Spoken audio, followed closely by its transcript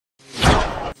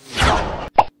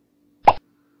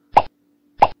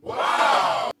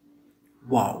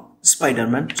Wow,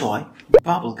 Spider-Man toy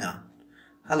bubble gun.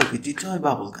 Hello Kitty toy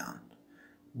bubble gun.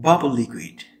 Bubble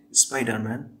liquid.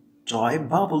 Spider-Man toy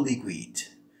bubble liquid.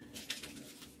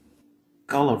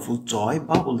 Colorful toy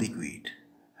bubble liquid.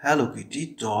 Hello Kitty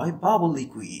toy bubble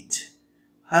liquid.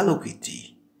 Hello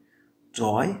Kitty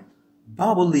toy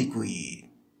bubble liquid.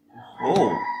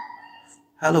 Oh,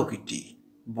 Hello Kitty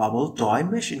bubble toy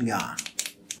machine gun.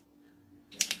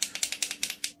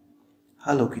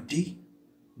 Hello Kitty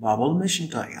bubble machine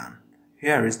toy gun.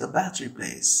 Here is the battery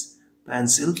place.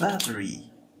 Pencil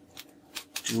battery.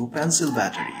 2 pencil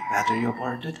battery. Battery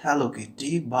operated Hello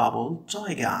Kitty bubble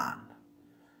toy gun.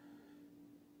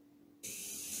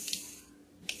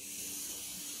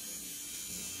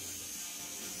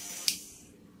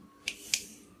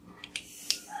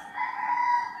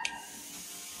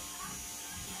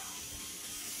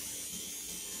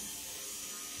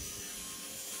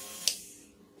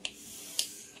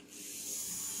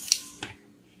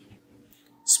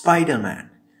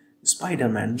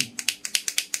 Spider-Man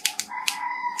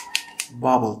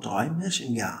bubble toy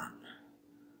machine gun.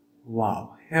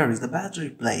 Wow, here is the battery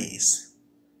place.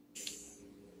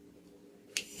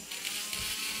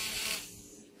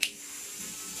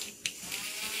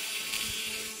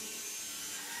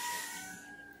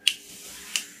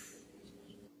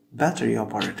 Battery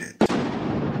operated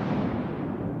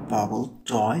bubble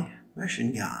toy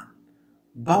machine gun.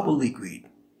 Bubble liquid.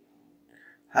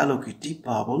 Hello Kitty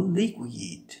bubble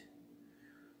liquid.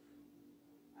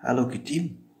 Hello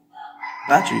Kitty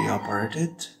battery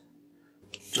operated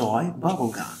toy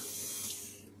bubble gun.